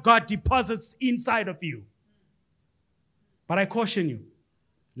what God deposits inside of you. But I caution you,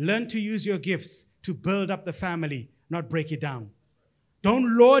 Learn to use your gifts to build up the family, not break it down.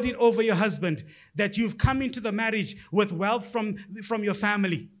 Don't lord it over your husband that you've come into the marriage with wealth from your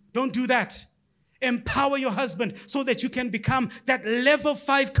family. Don't do that. Empower your husband so that you can become that level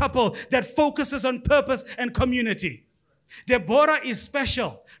 5 couple that focuses on purpose and community. Deborah is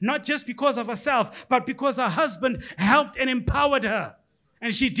special, not just because of herself, but because her husband helped and empowered her.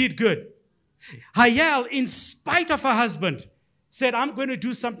 And she did good. Jael, in spite of her husband, said, I'm going to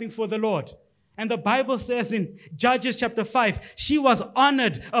do something for the Lord. And the Bible says in Judges chapter 5, she was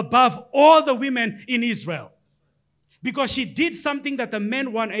honored above all the women in Israel because she did something that the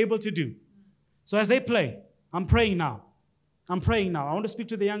men weren't able to do. So as they play, I'm praying now. I want to speak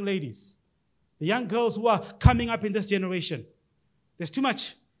to the young ladies, the young girls who are coming up in this generation. There's too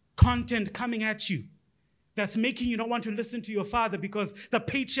much content coming at you that's making you not want to listen to your father because the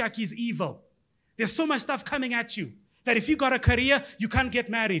patriarchy is evil. There's so much stuff coming at you that if you got a career, you can't get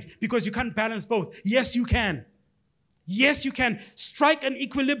married because you can't balance both. Yes, you can. Yes, you can. Strike an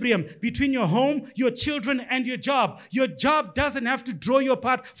equilibrium between your home, your children, and your job. Your job doesn't have to draw you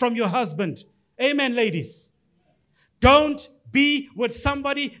apart from your husband. Amen, ladies. Don't be with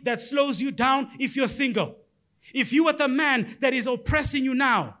somebody that slows you down if you're single. If you're with a man that is oppressing you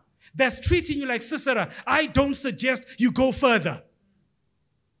now, that's treating you like Sisera, I don't suggest you go further.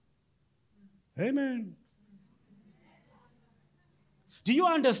 Amen. Do you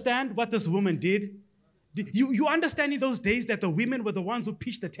understand what this woman did? You understand in those days that the women were the ones who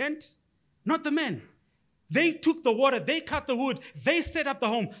pitched the tent? Not the men. They took the water, they cut the wood, they set up the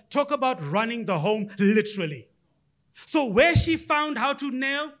home. Talk about running the home literally. So where she found how to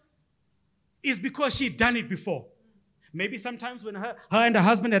nail is because she'd done it before. Maybe sometimes when her and her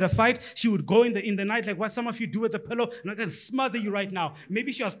husband had a fight, she would go in the night like what some of you do with the pillow, and I can smother you right now.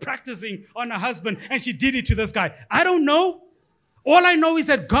 Maybe she was practicing on her husband and she did it to this guy. I don't know. All I know is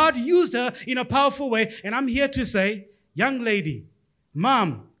that God used her in a powerful way, and I'm here to say, young lady,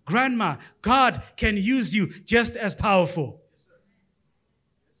 mom, grandma, God can use you just as powerful.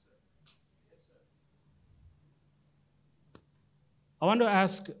 I want to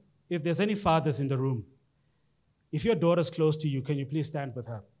ask if there's any fathers in the room. If your daughter's close to you, can you please stand with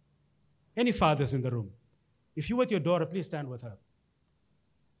her? Any fathers in the room? If you're with your daughter, please stand with her.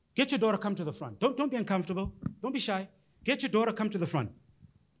 Get your daughter, come to the front. Don't be uncomfortable. Don't be shy. Get your daughter, come to the front.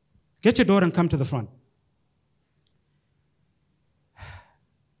 Get your daughter and come to the front.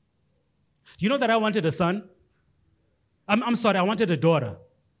 Do you know that I wanted a son? I'm sorry, I wanted a daughter.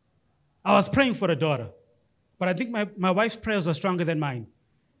 I was praying for a daughter. But I think my wife's prayers were stronger than mine.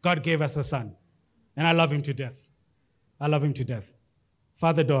 God gave us a son. And I love him to death. I love him to death.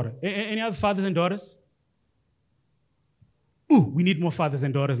 Father, daughter. Any other fathers and daughters? Ooh, we need more fathers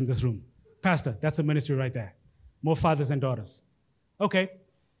and daughters in this room. Pastor, that's a ministry right there. More fathers and daughters. Okay.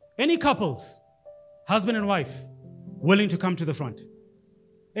 Any couples, husband and wife, willing to come to the front?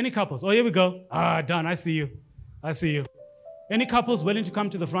 Any couples? Oh, here we go. Done. I see you. I see you. Any couples willing to come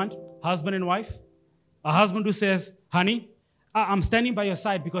to the front? Husband and wife? A husband who says, honey, I'm standing by your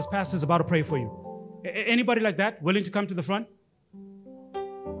side because pastor's about to pray for you. Anybody like that willing to come to the front?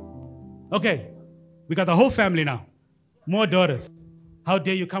 Okay. We got the whole family now. More daughters. How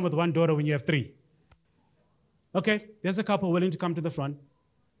dare you come with one daughter when you have 3? Okay, there's a couple willing to come to the front.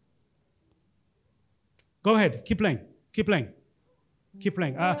 Go ahead, keep playing, keep playing, keep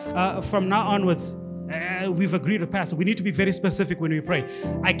playing. From now onwards, we've agreed with Pastor, we need to be very specific when we pray.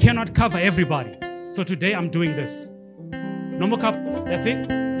 I cannot cover everybody, so today I'm doing this. No more couples, that's it?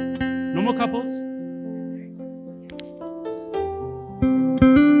 No more couples?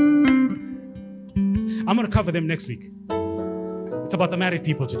 I'm going to cover them next week. It's about the married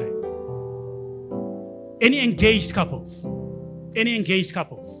people today. Any engaged couples,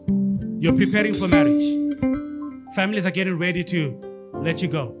 you're preparing for marriage. Families are getting ready to let you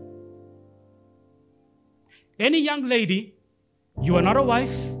go. Any young lady, you are not a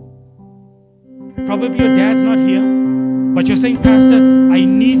wife, probably your dad's not here, but you're saying, Pastor, I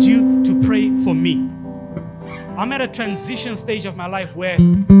need you to pray for me. I'm at a transition stage of my life where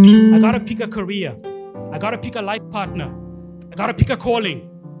I gotta pick a career, I gotta pick a life partner, I gotta pick a calling.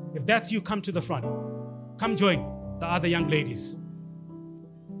 If that's you, come to the front. Come join the other young ladies.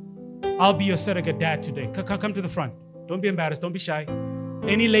 I'll be your surrogate dad today. Come to the front. Don't be embarrassed. Don't be shy.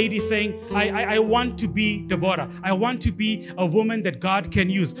 Any lady saying, I want to be Deborah. I want to be a woman that God can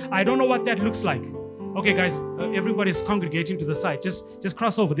use. I don't know what that looks like. Okay, guys, everybody's congregating to the side. Just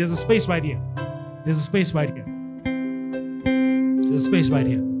cross over. There's a space right here. There's a space right here. There's a space right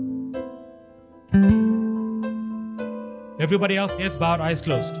here. Everybody else, heads bowed, eyes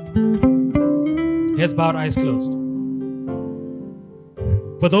closed. Heads bowed, eyes closed.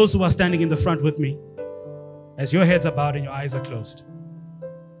 For those who are standing in the front with me, as your heads are bowed and your eyes are closed,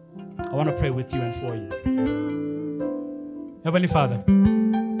 I want to pray with you and for you. Heavenly Father,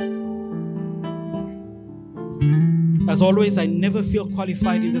 as always, I never feel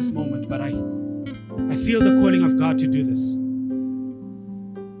qualified in this moment, but I feel the calling of God to do this.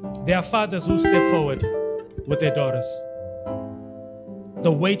 There are fathers who step forward with their daughters.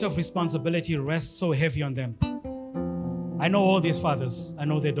 The weight of responsibility rests so heavy on them. I know all these fathers. I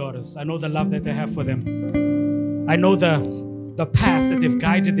know their daughters. I know the love that they have for them. I know the path that they've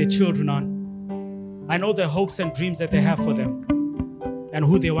guided their children on. I know the hopes and dreams that they have for them and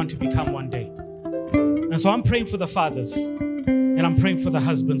who they want to become one day. And so I'm praying for the fathers and I'm praying for the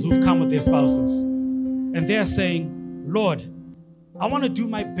husbands who've come with their spouses. And they're saying, Lord, I want to do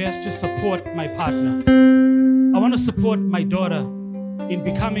my best to support my partner. I want to support my daughter in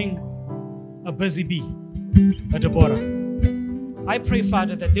becoming a busy bee, a Deborah. I pray,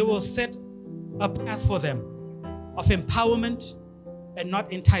 Father, that they will set a path for them of empowerment and not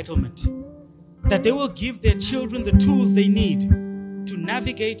entitlement. That they will give their children the tools they need to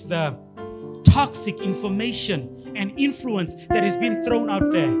navigate the toxic information and influence that is being thrown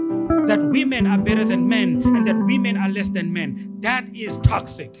out there. That women are better than men and that women are less than men. That is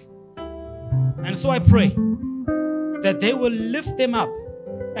toxic. And so I pray that they will lift them up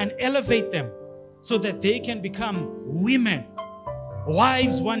and elevate them so that they can become women,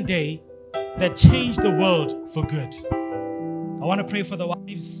 wives one day that change the world for good. I want to pray for the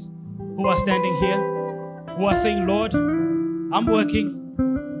wives who are standing here, who are saying, Lord, I'm working.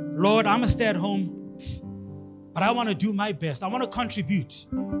 Lord, I'm a stay-at-home, but I want to do my best. I want to contribute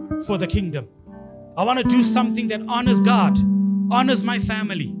for the kingdom. I want to do something that honors God, honors my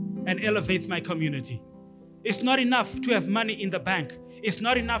family, and elevates my community. It's not enough to have money in the bank. It's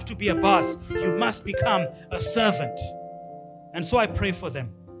not enough to be a boss. You must become a servant. And so I pray for them.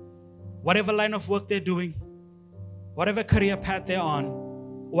 Whatever line of work they're doing, whatever career path they're on,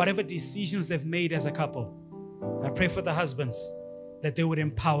 whatever decisions they've made as a couple, I pray for the husbands that they would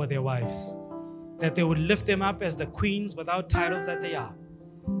empower their wives, that they would lift them up as the queens without titles that they are,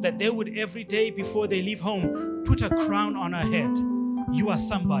 that they would every day before they leave home put a crown on her head. You are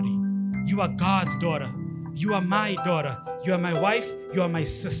somebody. You are God's daughter. You are my daughter. You are my wife. You are my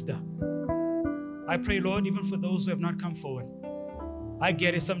sister. I pray, Lord, even for those who have not come forward. I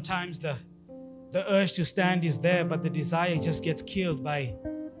get it. Sometimes the urge to stand is there, but the desire just gets killed by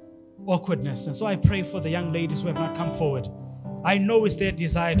awkwardness. And so I pray for the young ladies who have not come forward. I know it's their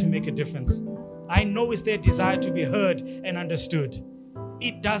desire to make a difference. I know it's their desire to be heard and understood.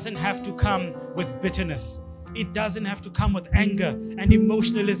 It doesn't have to come with bitterness. It doesn't have to come with anger and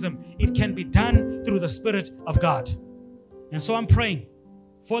emotionalism. It can be done through the Spirit of God. And so I'm praying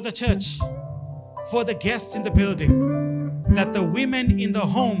for the church, for the guests in the building, that the women in the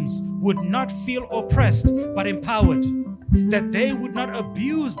homes would not feel oppressed but empowered, that they would not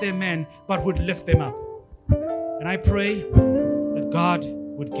abuse their men but would lift them up. And I pray that God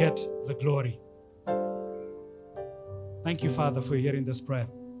would get the glory. Thank you, Father, for hearing this prayer.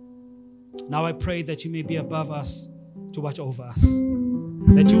 Now I pray that you may be above us to watch over us,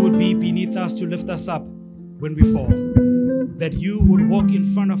 that you would be beneath us to lift us up when we fall, that you would walk in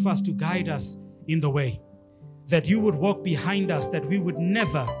front of us to guide us in the way, that you would walk behind us, that we would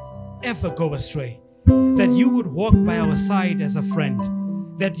never, ever go astray, that you would walk by our side as a friend,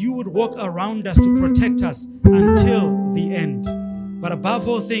 that you would walk around us to protect us until the end. But above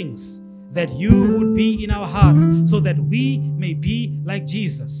all things, that you would be in our hearts so that we may be like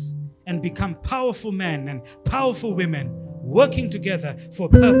Jesus and become powerful men and powerful women working together for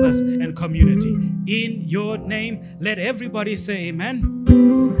purpose and community. In your name, let everybody say amen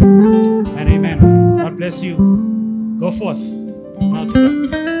and amen. God bless you. Go forth. Now to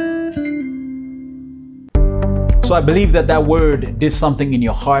God. So I believe that word did something in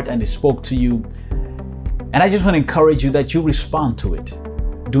your heart and it spoke to you. And I just want to encourage you that you respond to it.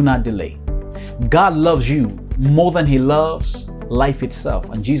 Do not delay. God loves you more than he loves life itself,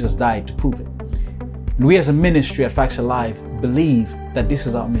 and Jesus died to prove it. And we as a ministry at Facts Alive believe that this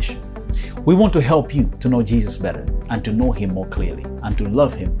is our mission. We want to help you to know Jesus better and to know him more clearly and to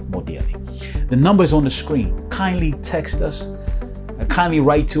love him more dearly. The number is on the screen. Kindly text us, kindly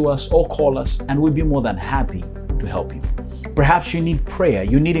write to us or call us, and we'll be more than happy to help you. Perhaps you need prayer,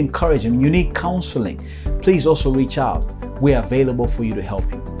 you need encouragement, you need counseling. Please also reach out. We are available for you to help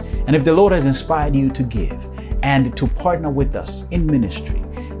you. And if the Lord has inspired you to give and to partner with us in ministry,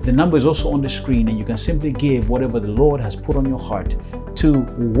 the number is also on the screen, and you can simply give whatever the Lord has put on your heart to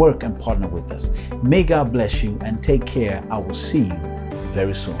work and partner with us. May God bless you and take care. I will see you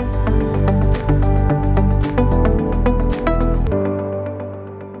very soon.